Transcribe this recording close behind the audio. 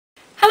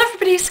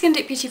everybody, Skin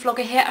Deep Beauty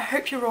Vlogger here. I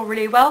hope you're all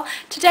really well.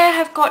 Today I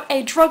have got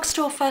a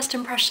drugstore first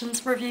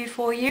impressions review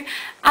for you.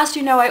 As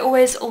you know, I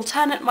always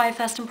alternate my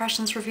first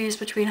impressions reviews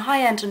between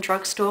high-end and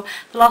drugstore.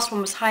 The last one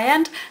was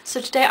high-end,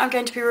 so today I'm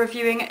going to be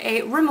reviewing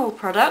a Rimmel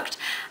product,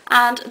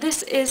 and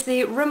this is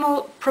the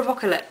Rimmel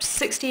Provocalips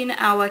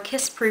 16-hour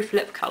kiss-proof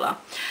lip colour.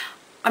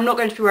 I'm not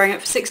going to be wearing it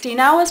for 16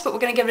 hours, but we're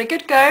going to give it a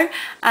good go.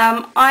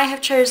 I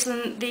have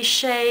chosen the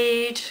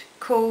shade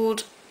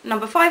called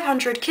number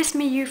 500, Kiss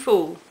Me You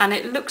Fool, and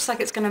it looks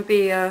like it's going to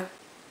be a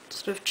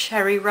sort of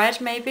cherry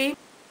red maybe.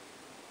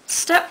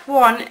 Step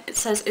 1, it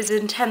says, is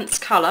intense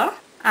colour,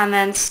 and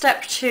then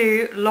step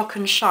 2, lock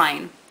and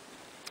shine.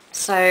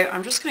 So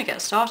I'm just going to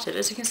get started.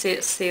 As you can see,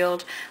 it's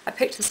sealed. I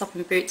picked this up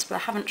in Boots, but I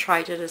haven't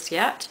tried it as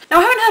yet. Now,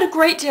 I haven't heard a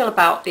great deal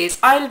about these.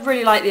 I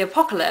really like the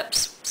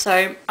Apocalypse,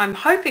 so I'm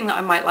hoping that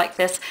I might like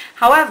this.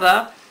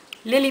 However,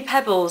 Lily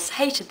Pebbles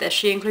hated this.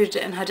 She included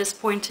it in her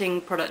disappointing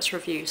products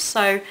review,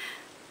 so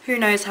who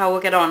knows how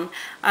we'll get on.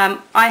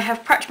 I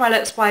have prepped my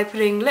lips by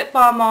putting lip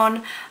balm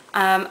on,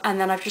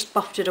 and then I've just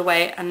buffed it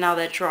away, and now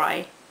they're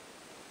dry.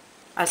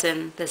 As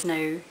in, there's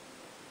no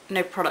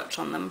product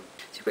on them.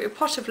 So you've got your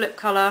pot of lip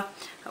colour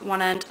at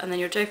one end, and then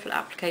your doe foot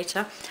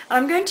applicator. And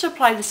I'm going to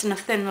apply this in a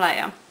thin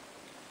layer.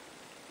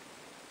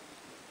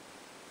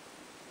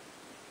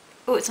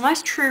 Oh, it's a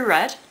nice true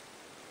red.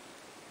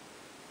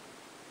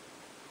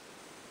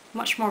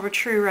 Much more of a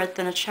true red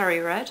than a cherry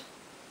red.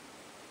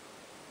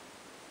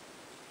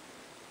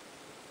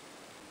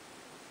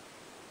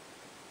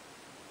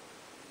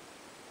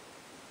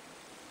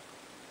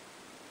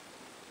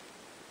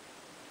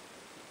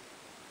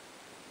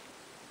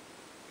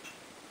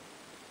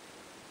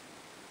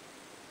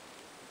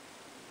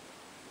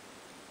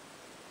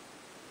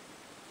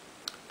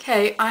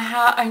 Okay,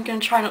 I'm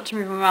going to try not to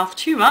move my mouth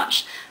too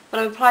much, but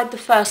I've applied the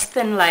first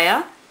thin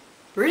layer.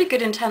 Really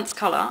good intense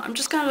colour. I'm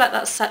just going to let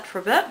that set for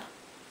a bit.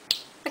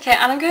 Okay,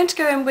 and I'm going to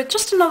go in with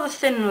just another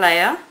thin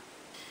layer.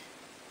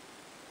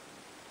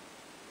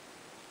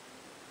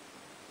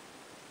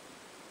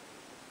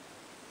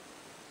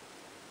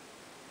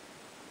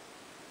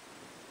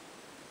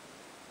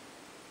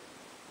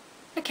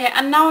 Okay,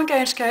 and now I'm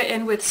going to go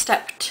in with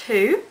step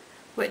 2,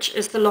 which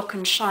is the lock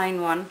and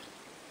shine one.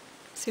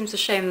 Seems a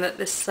shame that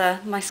this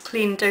nice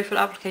clean doe foot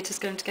applicator is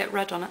going to get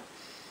red on it.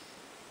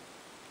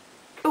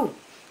 Oh,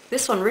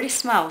 this one really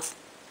smells.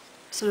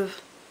 Sort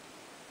of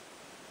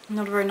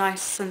not a very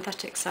nice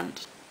synthetic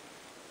scent.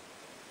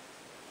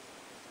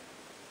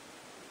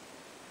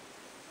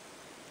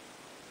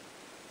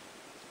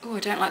 Oh, I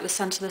don't like the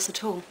scent of this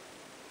at all.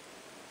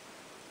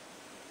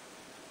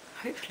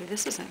 Hopefully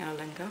this isn't going to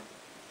linger.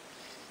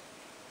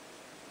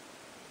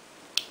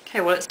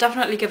 Okay, well, it's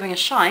definitely giving a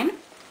shine.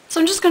 So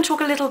I'm just going to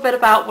talk a little bit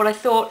about what I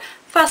thought.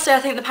 Firstly, I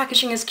think the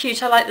packaging is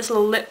cute. I like this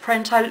little lip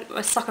print. I'm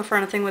a sucker for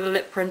anything with a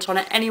lip print on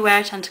it. Anyway,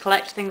 I tend to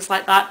collect things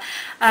like that.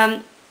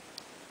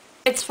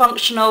 It's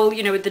functional,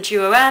 you know, with the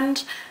duo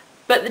end,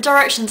 but the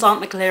directions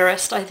aren't the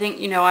clearest. I think,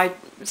 you know, I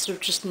sort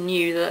of just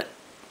knew that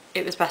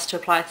it was best to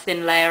apply a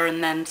thin layer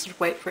and then sort of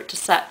wait for it to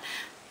set,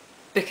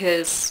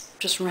 because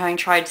just from having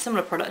tried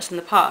similar products in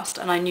the past,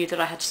 and I knew that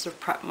I had to sort of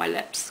prep my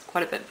lips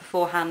quite a bit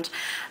beforehand.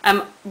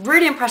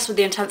 Really impressed with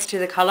the intensity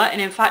of the colour,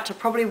 and in fact I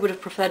probably would have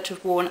preferred to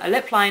have worn a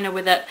lip liner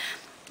with it,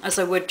 as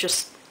I would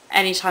just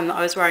any time that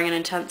I was wearing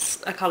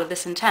a colour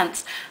this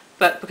intense,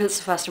 but because it's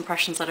the first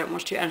impressions I don't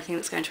want to do anything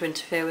that's going to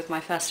interfere with my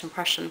first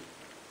impression.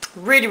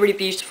 Really, really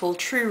beautiful,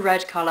 true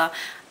red colour.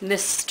 And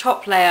this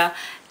top layer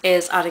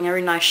is adding a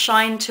very nice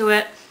shine to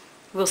it.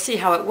 We'll see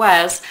how it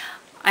wears.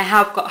 I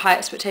have got high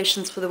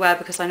expectations for the wear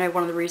because I know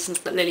one of the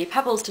reasons that Lily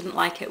Pebbles didn't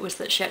like it was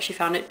that she actually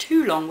found it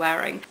too long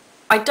wearing.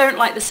 I don't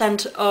like the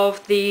scent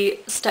of the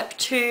step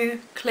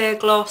 2 clear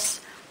gloss.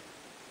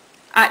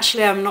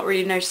 Actually, I'm not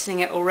really noticing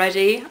it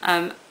already.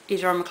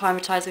 Either I'm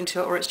acclimatising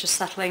to it or it's just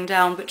settling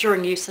down, but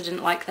during use I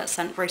didn't like that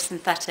scent, very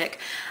synthetic.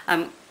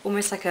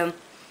 Almost like a,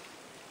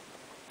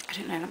 I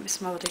don't know, let me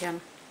smell it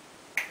again.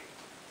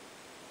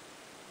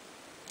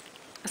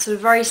 A sort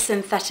of very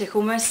synthetic,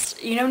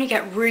 almost, you know when you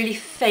get really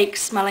fake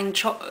smelling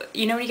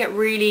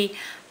really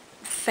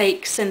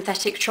fake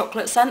synthetic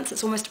chocolate scents?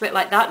 It's almost a bit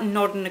like that,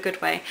 not in a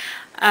good way.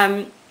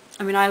 I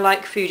mean, I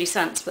like foodie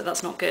scents, but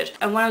that's not good.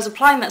 And when I was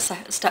applying that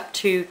step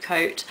 2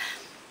 coat,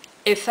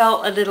 it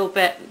felt a little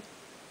bit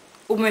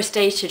almost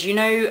dated. You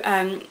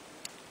know,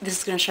 this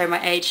is going to show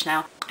my age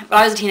now, but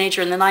I was a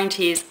teenager in the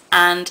 90s,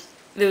 and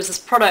there was this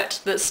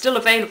product that's still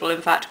available,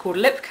 in fact, called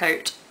Lip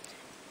Coat.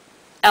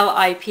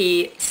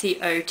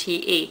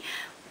 Lipcote,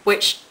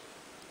 which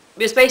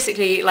is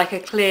basically like a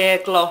clear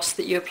gloss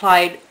that you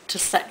applied to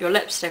set your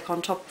lipstick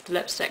on top of the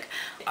lipstick.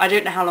 I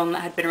don't know how long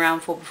that had been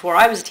around for before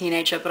I was a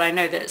teenager, but I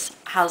know that it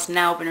has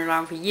now been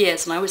around for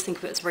years, and I always think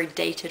of it as a very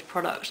dated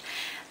product.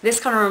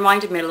 This kind of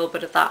reminded me a little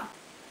bit of that.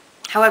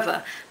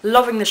 However,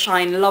 loving the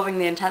shine, loving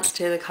the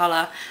intensity of the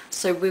colour,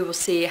 so we will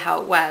see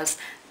how it wears.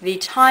 The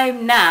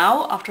time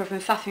now, after I've been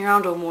faffing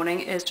around all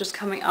morning, is just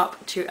coming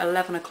up to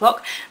 11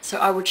 o'clock, so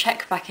I will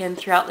check back in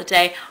throughout the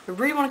day. I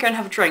really want to go and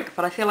have a drink,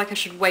 but I feel like I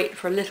should wait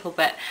for a little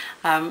bit,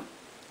 and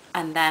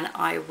then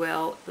I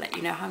will let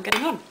you know how I'm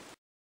getting on.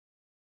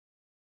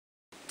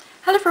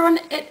 Hello everyone,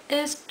 it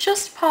is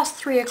just past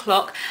 3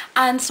 o'clock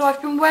and so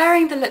I've been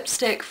wearing the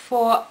lipstick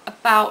for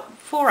about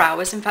 4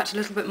 hours, in fact a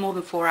little bit more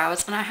than 4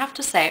 hours, and I have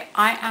to say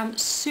I am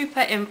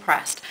super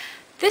impressed.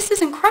 This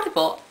is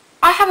incredible.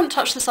 I haven't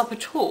touched this up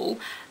at all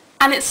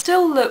and it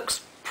still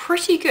looks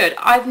pretty good.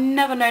 I've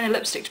never known a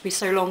lipstick to be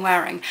so long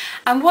wearing,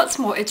 and what's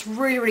more, it's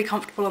really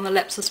comfortable on the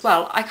lips as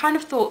well. I kind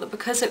of thought that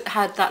because it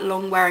had that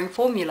long wearing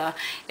formula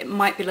it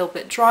might be a little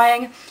bit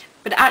drying,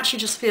 but it actually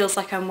just feels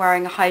like I'm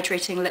wearing a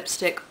hydrating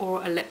lipstick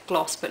or a lip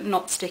gloss, but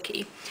not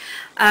sticky.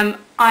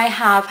 I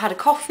have had a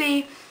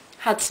coffee,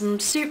 had some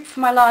soup for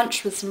my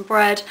lunch with some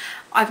bread.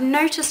 I've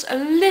noticed a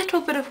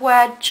little bit of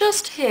wear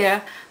just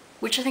here,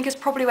 which I think is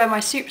probably where my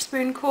soup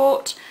spoon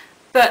caught,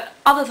 but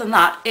other than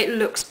that it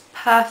looks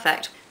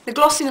perfect. The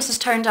glossiness has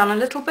toned down a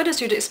little bit, as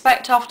you'd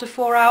expect after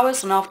 4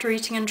 hours and after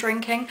eating and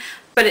drinking,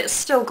 but it's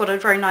still got a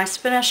very nice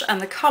finish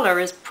and the colour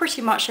is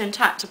pretty much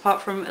intact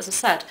apart from, as I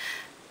said,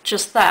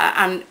 just there,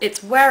 and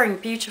it's wearing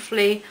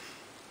beautifully.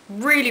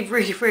 Really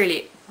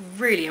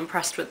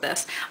impressed with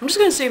this. I'm just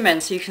going to zoom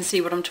in so you can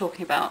see what I'm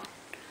talking about.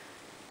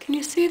 Can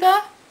you see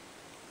there?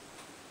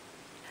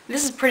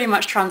 This is pretty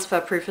much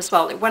transfer proof as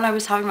well. When I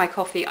was having my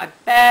coffee I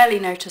barely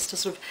noticed a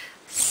sort of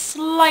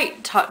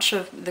slight touch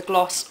of the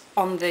gloss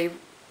on the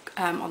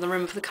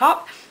rim of the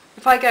cup.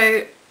 If I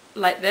go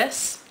like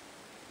this,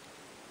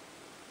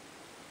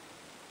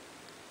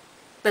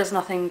 there's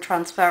nothing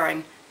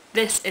transferring.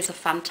 This is a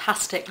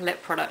fantastic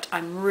lip product.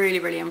 I'm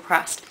really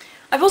impressed.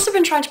 I've also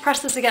been trying to press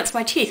this against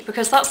my teeth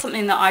because that's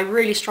something that I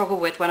really struggle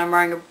with when I'm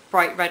wearing a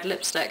bright red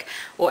lipstick,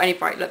 or any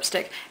bright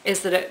lipstick,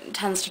 is that it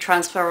tends to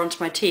transfer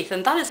onto my teeth,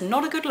 and that is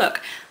not a good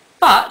look.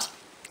 But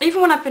even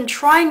when I've been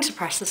trying to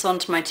press this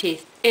onto my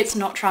teeth, it's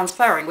not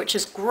transferring, which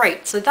is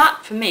great. So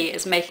that for me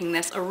is making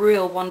this a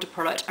real wonder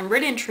product. I'm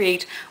really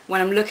intrigued when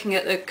I'm looking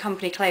at the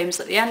company claims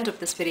at the end of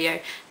this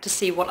video to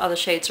see what other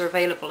shades are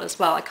available as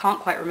well. I can't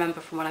quite remember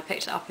from when I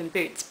picked it up in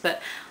Boots,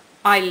 but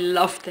I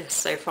love this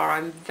so far.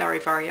 I'm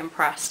very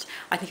impressed.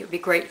 I think it would be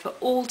great for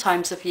all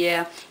times of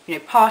year, you know,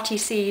 party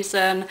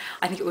season.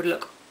 I think it would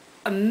look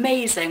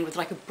amazing with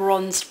like a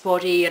bronzed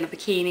body and a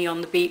bikini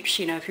on the beach,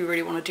 you know, if you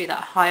really want to do that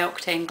high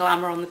octane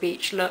glamour on the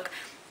beach look.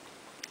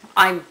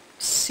 I'm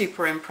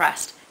super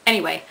impressed.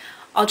 Anyway,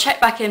 I'll check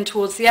back in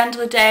towards the end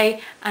of the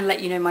day and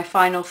let you know my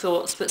final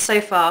thoughts, but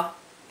so far,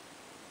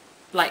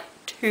 like,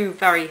 2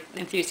 very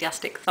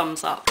enthusiastic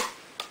thumbs up.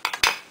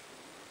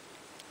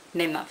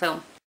 Name that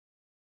film.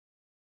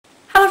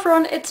 Hello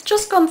everyone, it's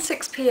just gone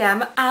 6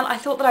 PM and I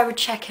thought that I would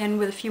check in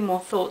with a few more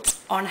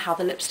thoughts on how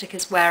the lipstick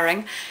is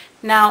wearing.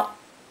 Now,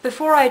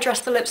 before I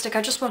address the lipstick,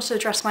 I just wanted to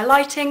address my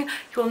lighting.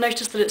 You will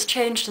notice that it's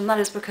changed, and that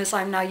is because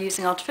I'm now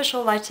using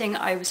artificial lighting.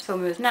 I was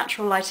filming with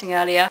natural lighting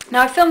earlier.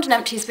 Now, I filmed an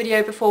empties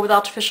video before with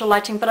artificial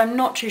lighting, but I'm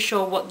not too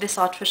sure what this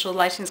artificial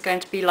lighting is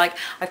going to be like.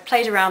 I've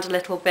played around a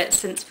little bit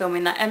since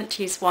filming that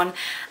empties one,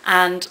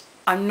 and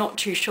I'm not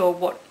too sure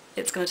what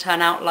it's going to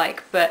turn out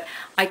like, but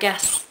I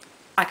guess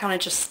I kind of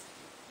just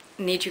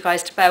need you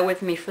guys to bear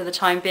with me for the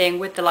time being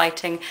with the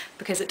lighting,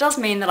 because it does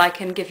mean that I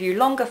can give you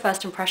longer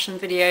first impression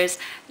videos,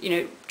 you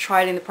know,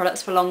 trialing the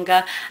products for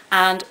longer,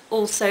 and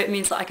also it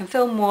means that I can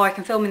film more. I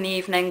can film in the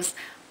evenings,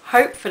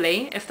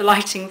 hopefully, if the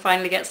lighting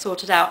finally gets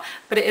sorted out,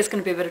 but it is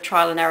going to be a bit of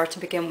trial and error to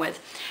begin with.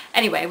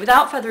 Anyway,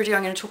 without further ado,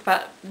 I'm going to talk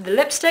about the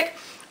lipstick.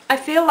 I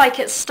feel like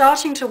it's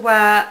starting to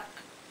wear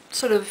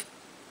sort of,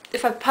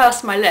 if I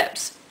purse my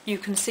lips, you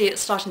can see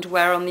it's starting to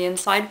wear on the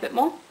inside a bit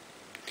more.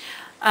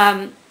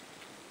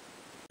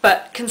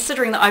 But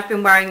considering that I've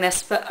been wearing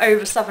this for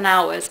over 7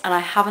 hours and I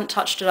haven't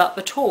touched it up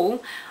at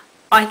all,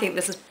 I think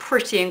this is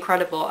pretty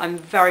incredible. I'm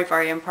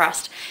very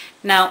impressed.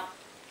 Now,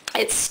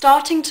 it's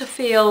starting to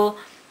feel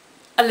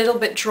a little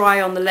bit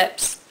dry on the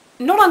lips.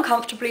 Not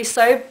uncomfortably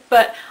so,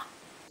 but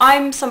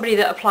I'm somebody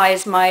that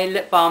applies my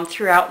lip balm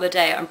throughout the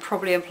day. I'm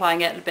probably applying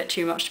it a bit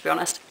too much, to be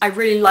honest. I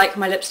really like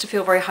my lips to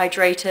feel very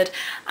hydrated,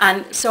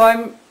 and so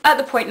I'm at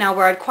the point now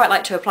where I'd quite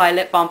like to apply a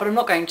lip balm, but I'm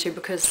not going to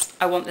because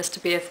I want this to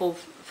be a full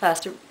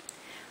first...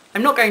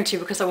 I'm not going to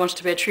because I want it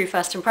to be a true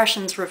first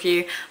impressions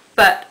review,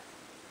 but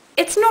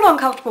it's not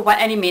uncomfortable by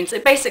any means.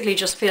 It basically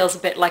just feels a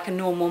bit like a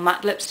normal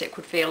matte lipstick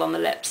would feel on the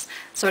lips.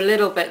 So a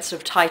little bit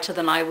sort of tighter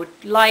than I would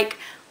like,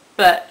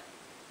 but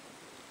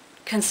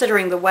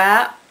considering the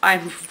wear,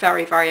 I'm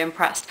very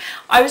impressed.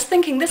 I was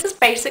thinking this is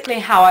basically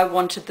how I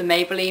wanted the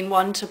Maybelline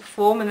one to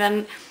perform, and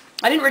then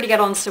I didn't really get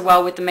on so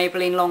well with the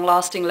Maybelline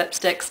long-lasting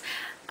lipsticks.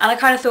 And I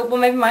kind of thought,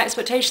 well, maybe my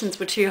expectations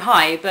were too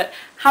high, but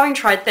having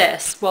tried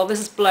this, well, this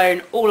has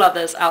blown all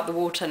others out the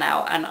water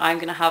now, and I'm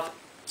going to have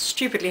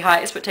stupidly high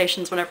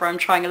expectations whenever I'm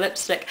trying a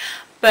lipstick.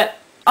 But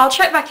I'll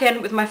check back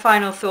in with my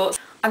final thoughts.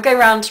 I'm going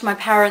round to my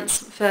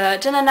parents for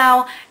dinner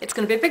now. It's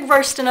going to be a big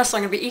roast dinner, so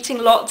I'm going to be eating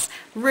lots,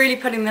 really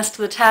putting this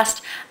to the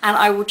test, and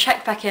I will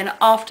check back in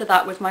after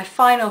that with my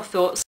final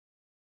thoughts.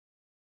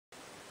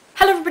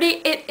 Hello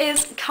everybody, it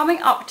is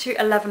coming up to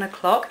 11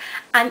 o'clock,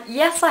 and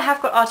yes, I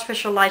have got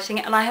artificial lighting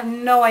and I have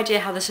no idea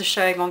how this is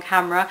showing on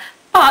camera,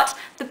 but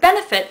the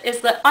benefit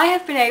is that I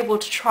have been able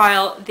to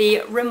trial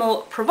the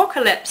Rimmel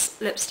Provocalips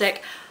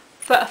lipstick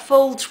for a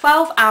full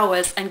 12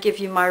 hours and give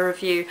you my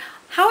review.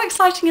 How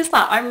exciting is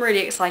that? I'm really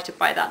excited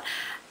by that.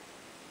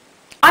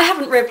 I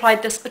haven't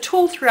reapplied this at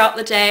all throughout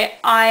the day.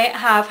 I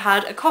have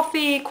had a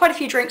coffee, quite a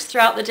few drinks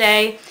throughout the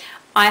day.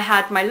 I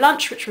had my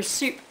lunch, which was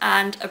soup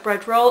and a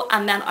bread roll,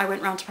 and then I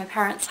went round to my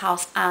parents'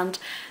 house and,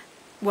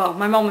 well,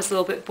 my mum was a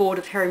little bit bored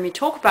of hearing me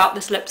talk about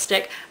this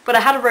lipstick, but I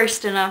had a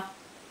roast dinner.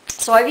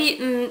 So I've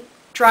eaten,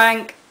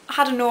 drank,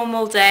 had a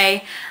normal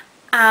day,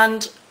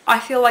 and I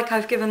feel like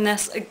I've given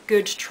this a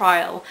good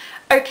trial.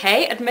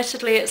 Okay,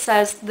 admittedly it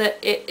says that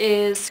it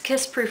is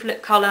kiss-proof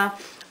lip colour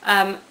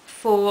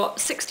for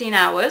 16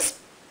 hours.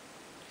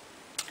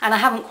 And I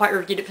haven't quite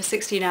reviewed it for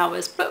 16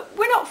 hours, but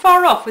we're not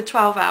far off with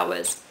 12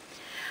 hours.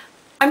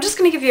 I'm just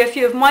going to give you a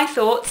few of my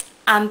thoughts,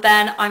 and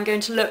then I'm going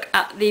to look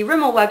at the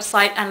Rimmel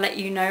website and let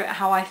you know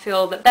how I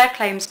feel that their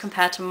claims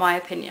compare to my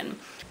opinion.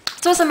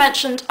 So as I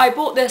mentioned, I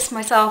bought this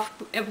myself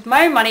with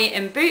my own money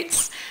in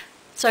Boots.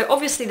 So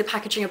obviously the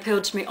packaging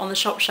appealed to me on the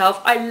shop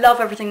shelf. I love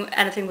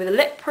anything with a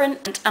lip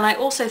print, and I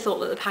also thought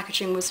that the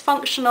packaging was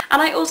functional, and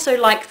I also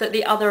like that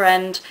the other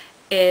end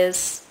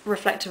is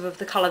reflective of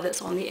the colour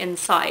that's on the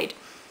inside.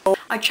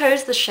 I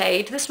chose the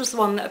shade. This was the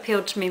one that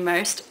appealed to me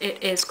most.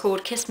 It is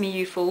called Kiss Me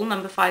You Fool,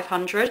 number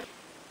 500.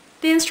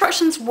 The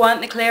instructions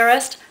weren't the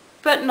clearest,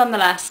 but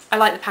nonetheless, I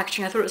like the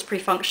packaging. I thought it was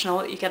pretty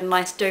functional. You get a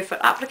nice doe foot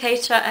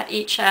applicator at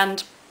each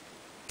end,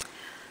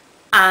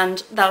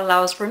 and that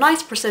allows for a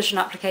nice precision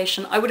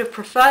application. I would have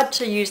preferred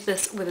to use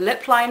this with a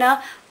lip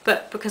liner,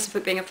 but because of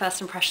it being a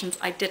first impressions,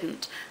 I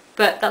didn't.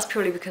 But that's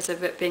purely because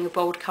of it being a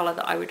bold colour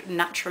that I would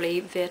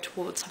naturally veer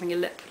towards having a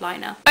lip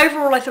liner.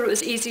 Overall, I thought it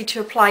was easy to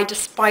apply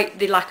despite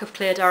the lack of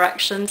clear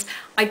directions.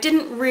 I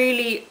didn't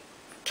really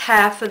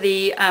care for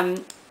the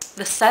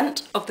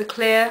scent of the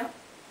clear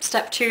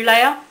step 2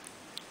 layer,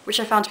 which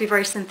I found to be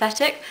very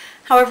synthetic.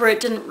 However, it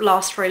didn't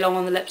last very long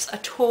on the lips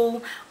at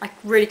all. I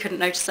really couldn't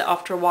notice it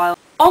after a while.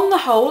 On the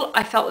whole,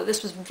 I felt that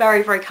this was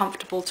very, very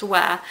comfortable to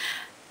wear.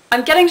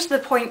 I'm getting to the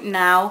point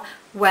now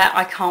where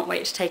I can't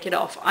wait to take it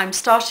off. I'm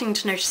starting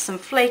to notice some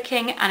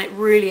flaking, and it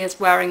really is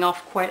wearing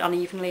off quite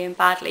unevenly and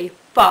badly,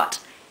 but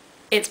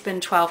it's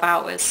been 12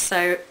 hours,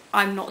 so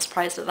I'm not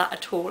surprised at that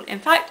at all. In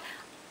fact,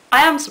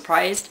 I am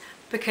surprised,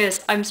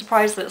 because I'm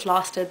surprised that it's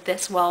lasted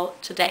this well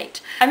to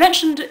date. I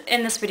mentioned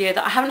in this video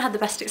that I haven't had the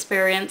best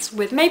experience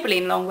with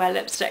Maybelline longwear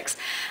lipsticks,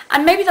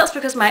 and maybe that's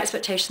because my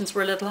expectations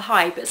were a little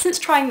high, but since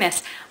trying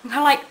this, I'm kind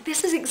of like,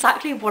 this is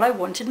exactly what I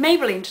wanted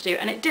Maybelline to do,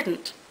 and it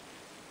didn't.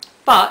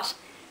 But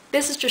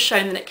this has just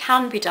shown that it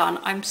can be done.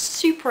 I'm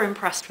super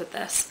impressed with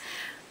this.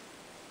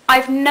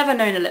 I've never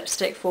known a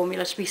lipstick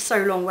formula to be so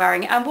long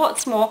wearing, and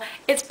what's more,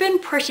 it's been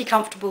pretty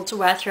comfortable to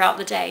wear throughout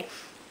the day.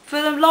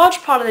 For the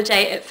large part of the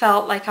day, it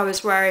felt like I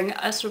was wearing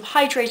a sort of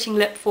hydrating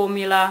lip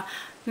formula,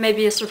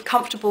 maybe a sort of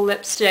comfortable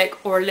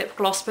lipstick or a lip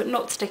gloss, but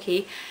not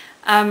sticky.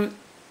 And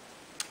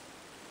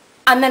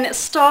then it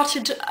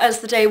started, as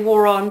the day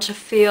wore on, to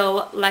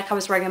feel like I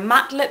was wearing a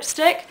matte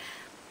lipstick.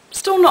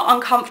 Still not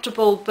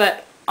uncomfortable,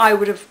 but I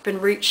would have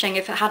been reaching,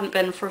 if it hadn't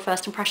been for a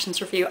first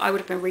impressions review, I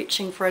would have been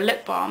reaching for a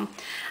lip balm.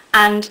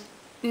 And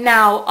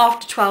now,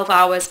 after 12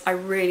 hours, I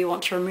really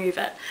want to remove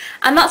it.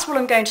 And that's what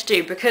I'm going to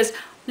do, because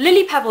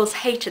Lily Pebbles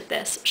hated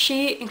this.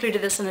 She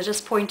included this in a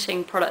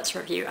disappointing products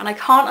review, and I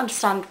can't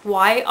understand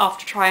why.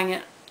 After trying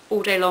it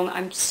all day long,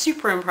 I'm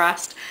super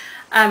impressed.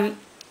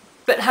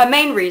 But her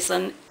main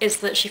reason is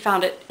that she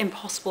found it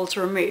impossible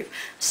to remove.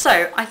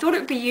 So I thought it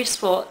would be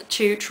useful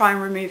to try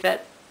and remove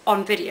it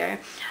on video.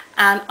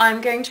 And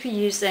I'm going to be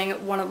using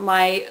one of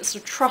my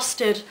sort of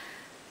trusted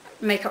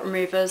makeup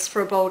removers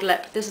for a bold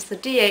lip. This is the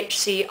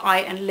DHC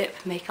Eye and Lip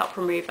Makeup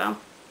Remover.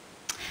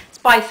 It's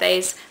by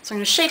Phase, so I'm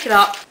going to shake it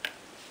up.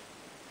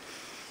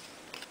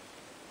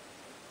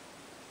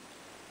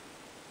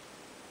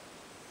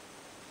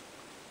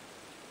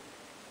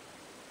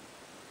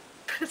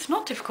 It's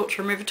not difficult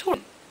to remove at all.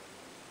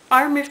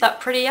 I removed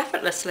that pretty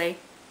effortlessly.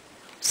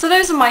 So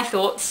those are my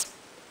thoughts.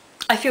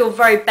 I feel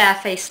very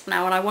barefaced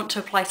now, and I want to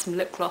apply some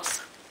lip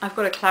gloss. I've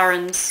got a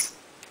Clarins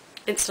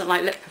Instant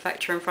Light Lip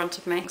Perfector in front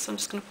of me, so I'm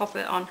just going to pop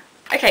it on.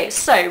 Okay,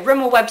 so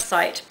Rimmel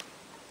website.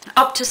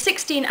 Up to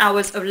 16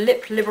 hours of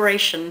lip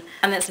liberation,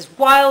 and this is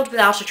wild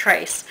without a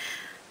trace.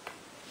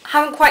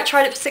 Haven't quite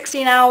tried it for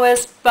 16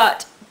 hours,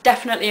 but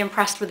definitely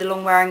impressed with the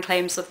long wearing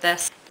claims of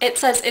this. It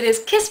says it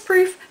is kiss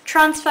proof,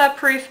 transfer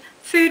proof,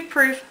 food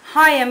proof,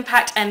 high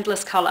impact,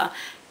 endless colour.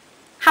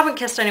 Haven't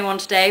kissed anyone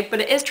today,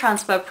 but it is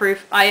transfer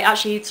proof. I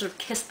actually sort of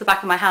kissed the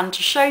back of my hand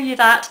to show you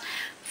that.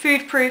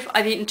 Food proof,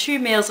 I've eaten 2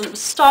 meals and it was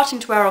starting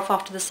to wear off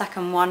after the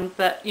second one,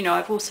 but you know,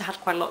 I've also had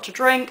quite a lot to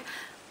drink.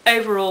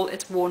 Overall,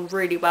 it's worn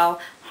really well.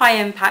 High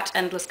impact,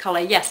 endless colour.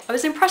 Yes, I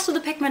was impressed with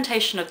the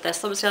pigmentation of this.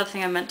 That was the other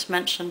thing I meant to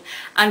mention.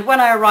 And when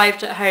I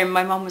arrived at home,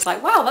 my mum was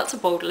like, wow, that's a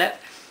bold lip.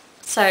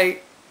 So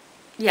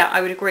yeah,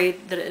 I would agree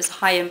that it is a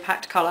high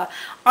impact colour.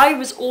 I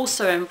was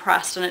also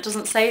impressed, and it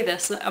doesn't say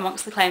this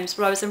amongst the claims,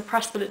 but I was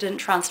impressed that it didn't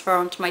transfer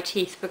onto my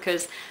teeth,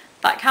 because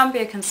that can be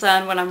a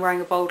concern when I'm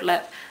wearing a bold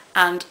lip,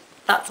 and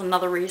that's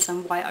another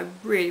reason why I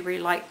really,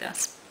 really like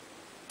this.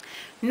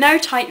 No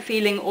tight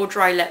feeling or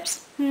dry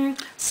lips.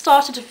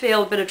 Started to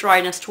feel a bit of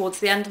dryness towards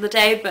the end of the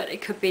day, but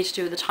it could be to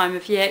do with the time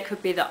of year. It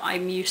could be that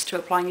I'm used to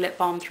applying lip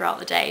balm throughout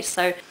the day.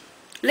 So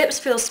lips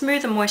feel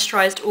smooth and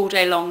moisturised all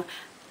day long.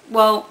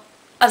 Well,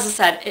 as I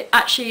said, it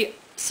actually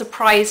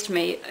surprised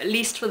me, at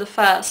least for the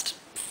first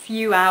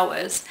few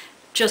hours,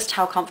 just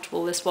how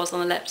comfortable this was on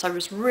the lips. I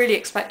was really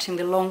expecting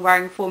the long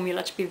wearing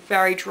formula to be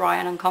very dry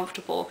and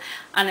uncomfortable,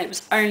 and it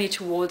was only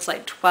towards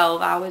like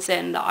 12 hours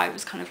in that I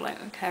was kind of like,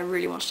 okay, I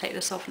really want to take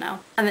this off now.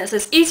 And it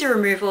says easy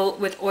removal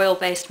with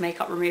oil-based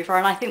makeup remover,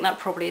 and I think that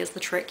probably is the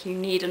trick. You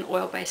need an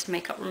oil-based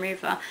makeup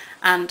remover,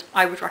 and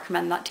I would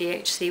recommend that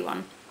DHC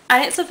one.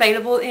 And it's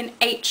available in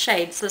 8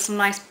 shades. There's some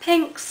nice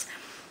pinks,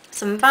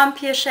 some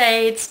vampire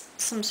shades,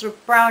 some sort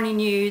of brownie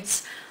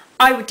nudes.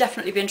 I would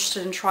definitely be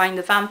interested in trying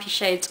the vampy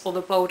shades or the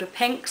bolder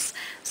pinks,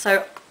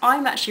 so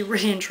I'm actually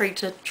really intrigued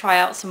to try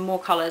out some more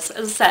colours.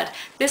 As I said,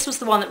 this was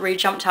the one that really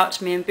jumped out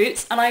to me in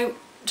Boots, and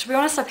to be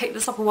honest, I picked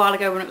this up a while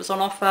ago when it was on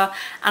offer,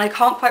 and I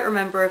can't quite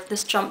remember if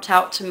this jumped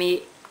out to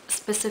me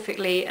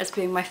specifically as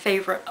being my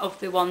favourite of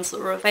the ones that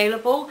were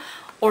available,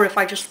 or if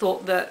I just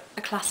thought that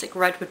a classic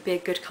red would be a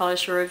good colour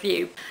to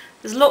review.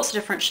 There's lots of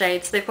different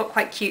shades. They've got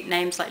quite cute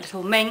names like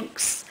Little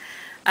Minx,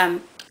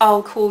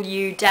 I'll Call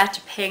You, Dare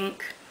to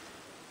Pink,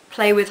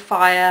 Play with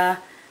Fire,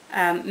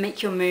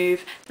 Make Your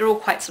Move. They're all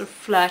quite sort of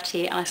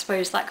flirty, and I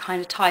suppose that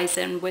kind of ties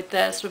in with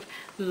the sort of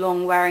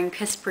long wearing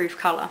kiss-proof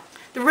colour.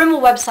 The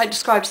Rimmel website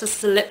describes this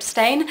as a lip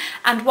stain,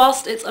 and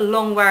whilst it's a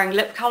long wearing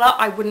lip colour,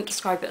 I wouldn't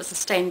describe it as a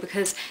stain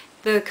because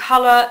the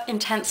colour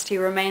intensity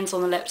remains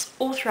on the lips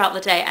all throughout the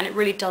day, and it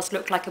really does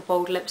look like a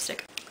bold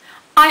lipstick.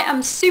 I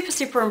am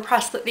super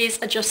impressed that these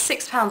are just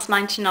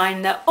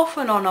 £6.99. They're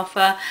often on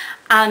offer,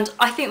 and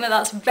I think that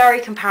that's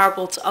very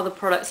comparable to other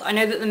products. I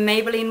know that the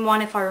Maybelline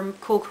one, if I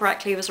recall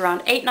correctly, was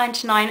around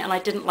 £8.99, and I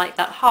didn't like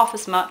that half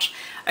as much.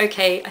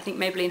 Okay, I think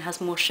Maybelline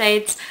has more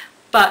shades,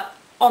 but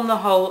on the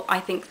whole, I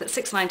think that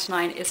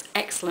 £6.99 is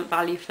excellent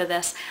value for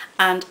this,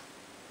 and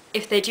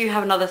if they do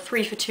have another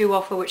 3 for 2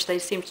 offer, which they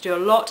seem to do a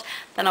lot,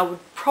 then I would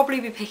probably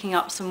be picking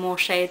up some more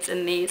shades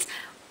in these.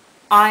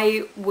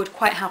 I would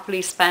quite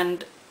happily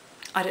spend,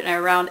 I don't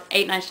know, around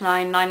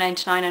 £8.99,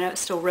 £9.99, I know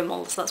it's still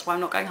Rimmel, so that's why I'm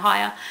not going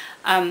higher,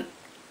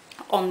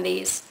 on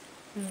these.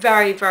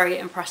 Very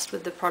impressed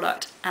with the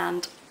product,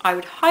 and I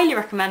would highly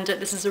recommend it.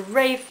 This is a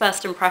rave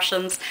first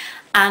impressions,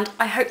 and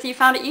I hope that you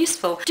found it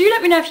useful. Do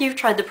let me know if you've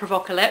tried the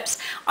Provocalips.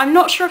 I'm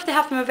not sure if they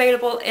have them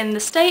available in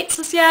the States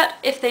as yet.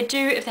 If they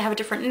do, if they have a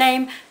different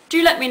name,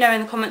 do let me know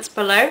in the comments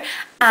below,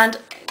 and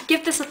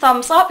give this a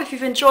thumbs up if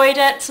you've enjoyed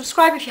it,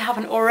 subscribe if you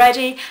haven't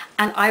already,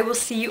 and I will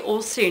see you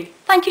all soon.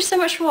 Thank you so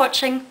much for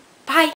watching. Bye!